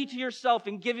drawing me to yourself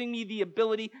and giving me the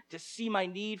ability to see my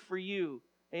need for you.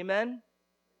 Amen?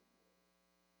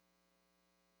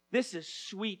 This is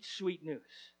sweet, sweet news.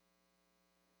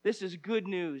 This is good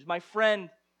news. My friend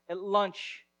at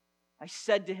lunch, I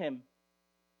said to him,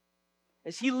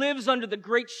 as he lives under the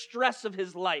great stress of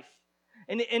his life,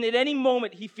 and at any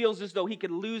moment he feels as though he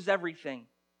could lose everything,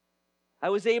 I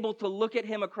was able to look at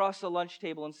him across the lunch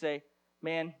table and say,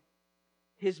 man,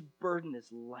 his burden is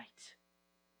light.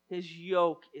 His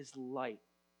yoke is light.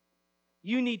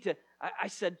 You need to, I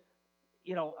said,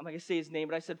 I'm not going to say his name,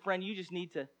 but I said, friend,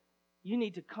 you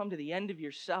need to come to the end of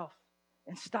yourself.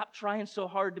 And stop trying so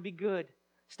hard to be good.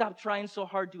 Stop trying so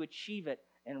hard to achieve it.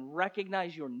 And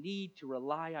recognize your need to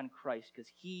rely on Christ because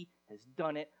He has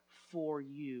done it for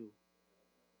you.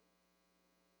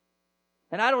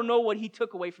 And I don't know what he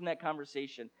took away from that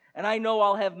conversation. And I know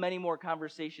I'll have many more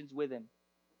conversations with him.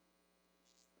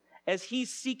 As he's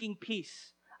seeking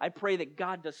peace, I pray that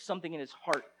God does something in his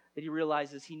heart that he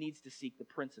realizes he needs to seek the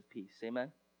Prince of Peace.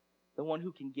 Amen? The one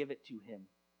who can give it to him.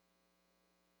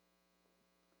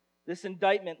 This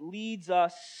indictment leads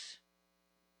us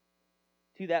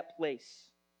to that place.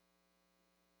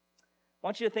 I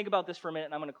want you to think about this for a minute,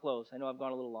 and I'm going to close. I know I've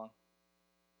gone a little long.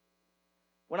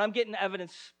 When I'm getting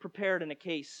evidence prepared in a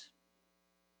case,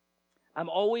 I'm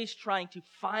always trying to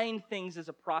find things as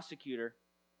a prosecutor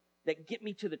that get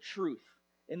me to the truth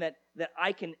and that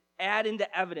I can add into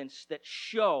evidence that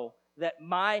show that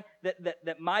my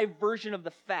version of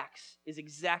the facts is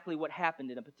exactly what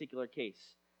happened in a particular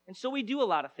case. And so we do a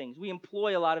lot of things. We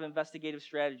employ a lot of investigative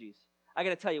strategies. I got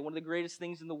to tell you, one of the greatest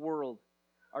things in the world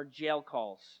are jail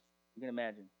calls. You can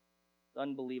imagine. It's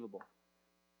unbelievable.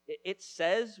 It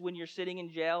says when you're sitting in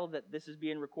jail that this is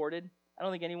being recorded. I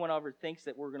don't think anyone ever thinks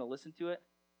that we're going to listen to it.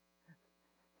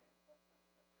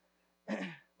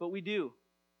 But we do.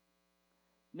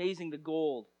 Amazing the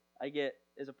gold I get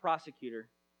as a prosecutor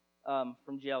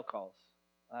from jail calls.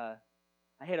 I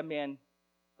had a man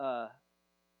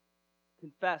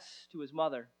confess to his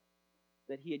mother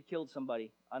that he had killed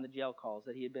somebody on the jail calls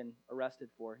that he had been arrested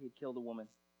for. He had killed a woman.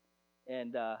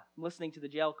 And I'm listening to the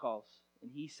jail calls,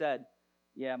 and he said,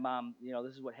 yeah, Mom,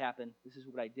 this is what happened. This is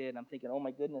what I did. And I'm thinking, oh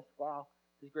my goodness, wow,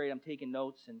 this is great. I'm taking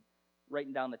notes and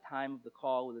writing down the time of the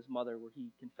call with his mother where he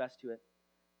confessed to it.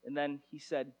 And then he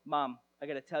said, Mom, I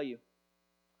got to tell you,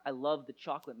 I love the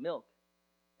chocolate milk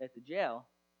at the jail,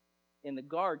 and the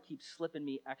guard keeps slipping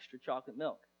me extra chocolate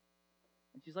milk.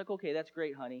 And she's like, okay, that's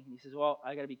great, honey. And he says, well,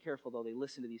 I got to be careful, though. They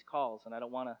listen to these calls, and I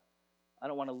don't want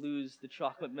to lose the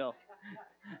chocolate milk.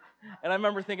 And I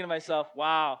remember thinking to myself,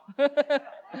 wow,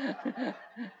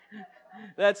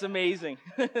 that's amazing.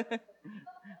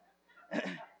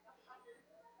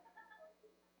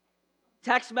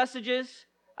 Text messages,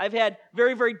 I've had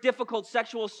very, very difficult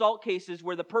sexual assault cases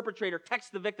where the perpetrator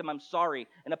texts the victim, "I'm sorry,"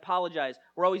 and apologize.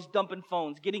 We're always dumping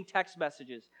phones, getting text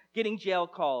messages, getting jail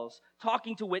calls,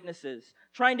 talking to witnesses,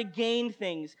 trying to gain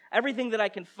things, everything that I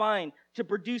can find to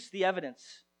produce the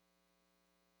evidence.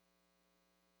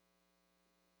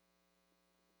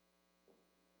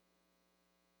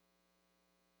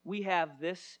 We have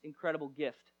this incredible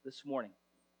gift this morning.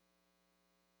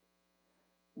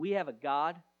 We have a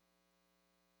God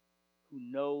who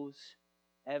knows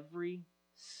every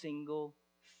single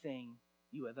thing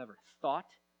you have ever thought,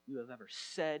 you have ever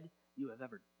said, you have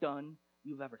ever done,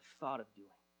 you've ever thought of doing.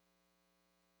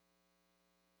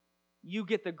 You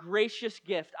get the gracious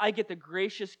gift, I get the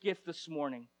gracious gift this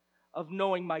morning of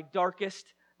knowing my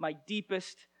darkest, my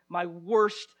deepest, my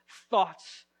worst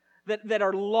thoughts that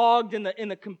are logged in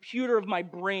the computer of my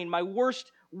brain, my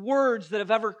worst words that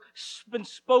have ever been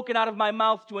spoken out of my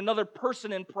mouth to another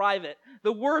person in private,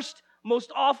 the worst,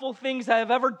 most awful things I have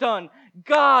ever done.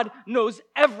 God knows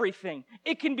everything.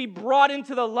 It can be brought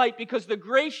into the light because the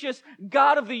gracious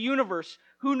God of the universe,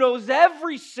 who knows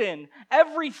every sin,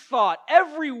 every thought,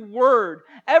 every word,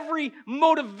 every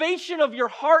motivation of your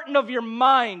heart and of your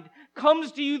mind,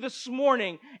 comes to you this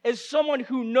morning as someone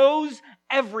who knows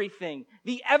everything.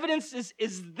 The evidence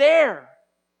is there.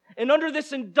 And under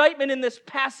this indictment in this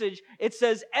passage, it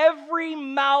says, every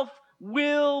mouth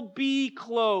will be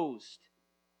closed.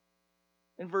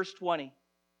 In verse 20.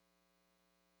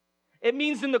 It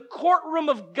means in the courtroom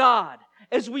of God,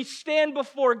 as we stand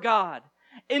before God,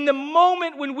 in the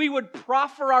moment when we would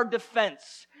proffer our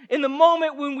defense, in the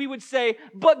moment when we would say,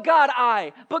 but God,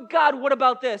 what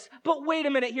about this? But wait a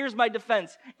minute, here's my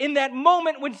defense. In that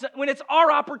moment when it's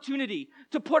our opportunity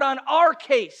to put on our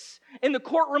case in the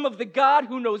courtroom of the God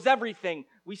who knows everything,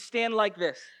 we stand like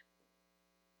this.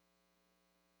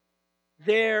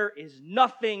 There is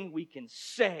nothing we can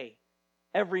say.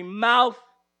 Every mouth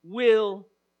will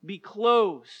be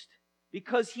closed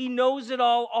because he knows it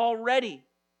all already.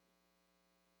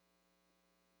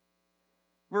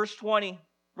 Verse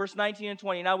 19 and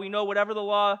 20. Now we know whatever the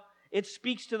law, it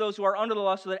speaks to those who are under the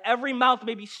law so that every mouth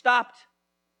may be stopped.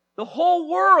 The whole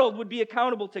world would be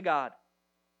accountable to God.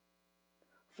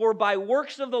 For by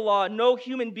works of the law, no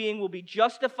human being will be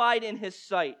justified in his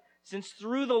sight, since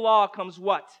through the law comes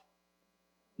what?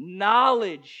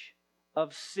 Knowledge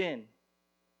of sin.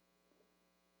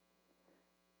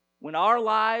 When our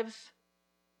lives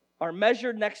are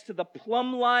measured next to the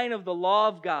plumb line of the law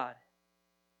of God,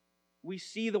 we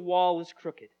see the wall is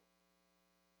crooked.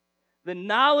 The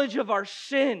knowledge of our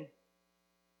sin,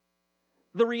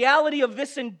 the reality of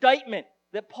this indictment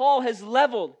that Paul has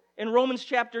leveled in Romans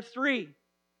chapter 3,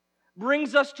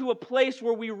 brings us to a place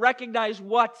where we recognize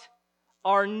what?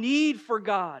 Our need for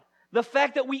God. The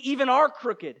fact that we even are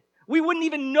crooked. We wouldn't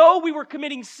even know we were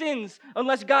committing sins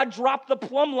unless God dropped the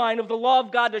plumb line of the law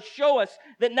of God to show us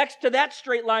that next to that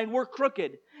straight line, we're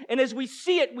crooked. And as we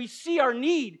see it, we see our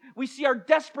need. We see our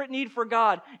desperate need for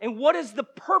God. And what is the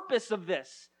purpose of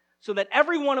this? So that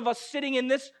every one of us sitting in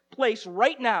this place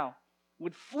right now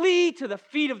would flee to the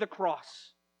feet of the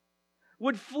cross.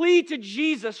 Would flee to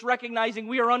Jesus, recognizing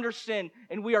we are under sin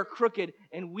and we are crooked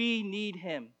and we need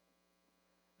Him.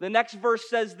 The next verse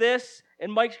says this,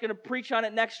 and Mike's going to preach on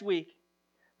it next week.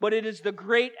 But it is the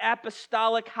great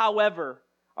apostolic, however,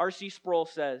 R.C. Sproul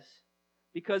says,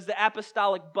 because the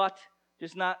apostolic but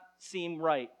does not seem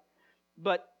right.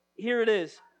 But here it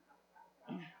is.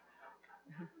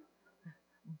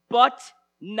 But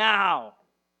now.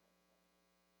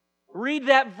 Read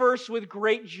that verse with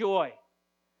great joy.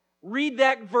 Read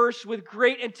that verse with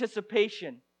great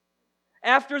anticipation.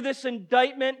 After this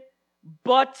indictment,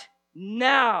 but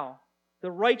now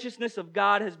the righteousness of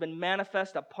God has been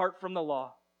manifest apart from the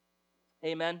law.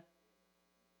 Amen.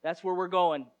 That's where we're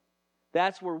going.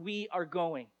 That's where we are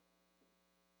going.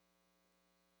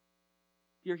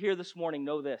 If you're here this morning,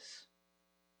 know this.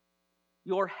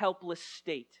 Your helpless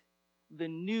state, the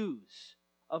news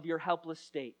of your helpless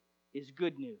state is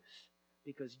good news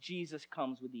because Jesus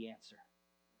comes with the answer.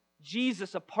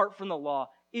 Jesus, apart from the law,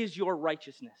 is your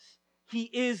righteousness. He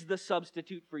is the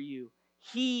substitute for you.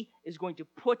 He is going to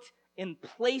put in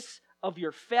place of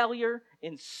your failure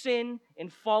in sin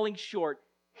and falling short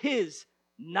His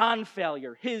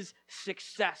non-failure, His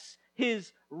success,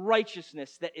 His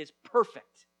righteousness that is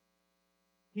perfect.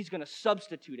 He's going to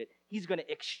substitute it. He's going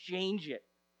to exchange it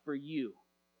for you.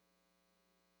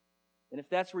 And if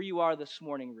that's where you are this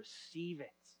morning, receive it.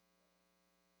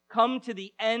 Come to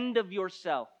the end of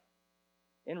yourself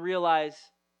and realize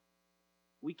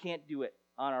we can't do it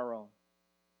on our own.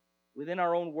 Within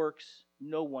our own works,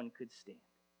 no one could stand.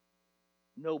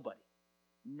 Nobody.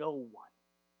 No one.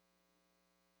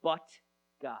 But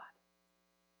God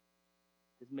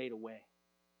has made a way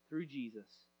through Jesus,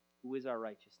 who is our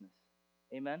righteousness.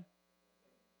 Amen?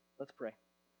 Let's pray.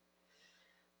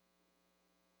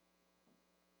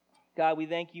 God, we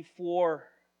thank you for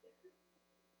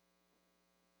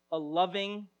a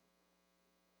loving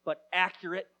but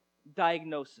accurate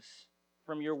diagnosis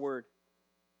from your word.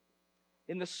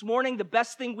 And this morning, the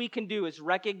best thing we can do is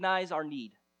recognize our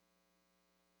need.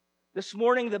 This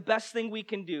morning, the best thing we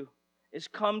can do is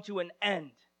come to an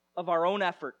end of our own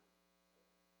effort,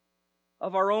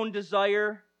 of our own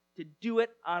desire to do it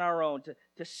on our own,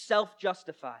 to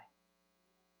self-justify.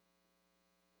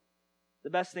 The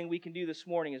best thing we can do this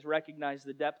morning is recognize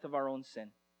the depth of our own sin.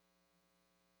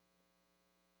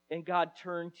 And God,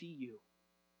 turn to you.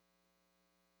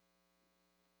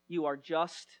 You are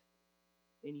just,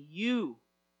 and you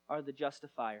are the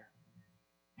justifier.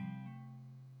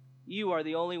 You are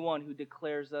the only one who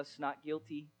declares us not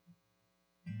guilty.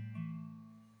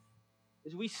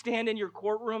 As we stand in your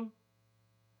courtroom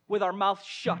with our mouth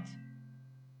shut,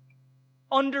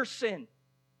 under sin,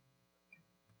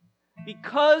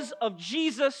 because of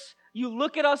Jesus, you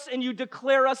look at us and you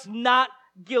declare us not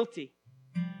guilty.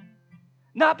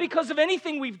 Not because of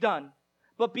anything we've done,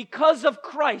 but because of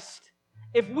Christ.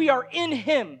 If we are in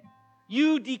Him,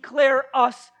 you declare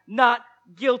us not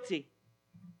guilty.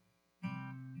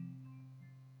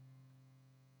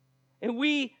 And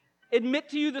we admit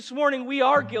to you this morning we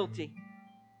are guilty.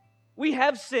 We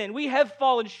have sinned. We have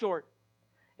fallen short.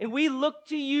 And we look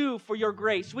to you for your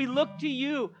grace. We look to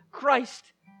you, Christ,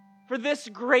 for this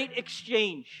great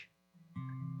exchange.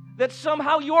 That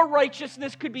somehow your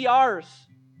righteousness could be ours.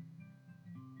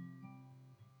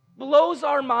 Blows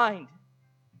our mind.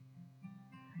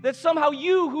 That somehow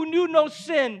you, who knew no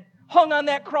sin, hung on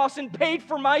that cross and paid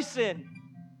for my sin.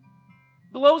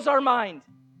 Blows our mind.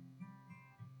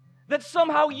 That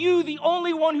somehow you, the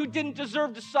only one who didn't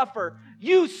deserve to suffer,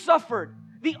 you suffered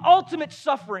the ultimate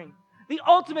suffering, the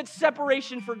ultimate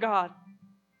separation for God,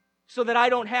 so that I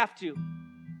don't have to.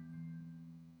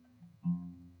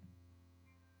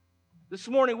 This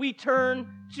morning we turn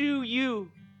to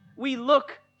you. We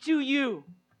look to you.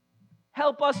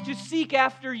 Help us to seek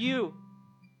after you.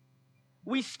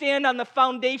 We stand on the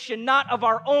foundation not of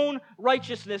our own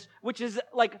righteousness, which is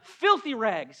like filthy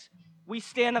rags. We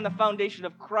stand on the foundation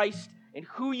of Christ and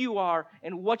who you are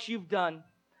and what you've done.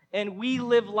 And we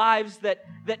live lives that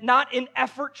not in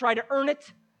effort try to earn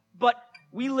it, but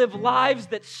we live lives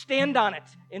that stand on it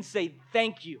and say,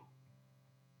 thank you.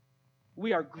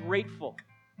 We are grateful.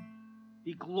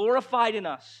 Be glorified in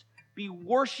us. Be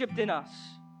worshiped in us.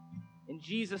 In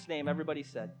Jesus' name, everybody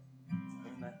said.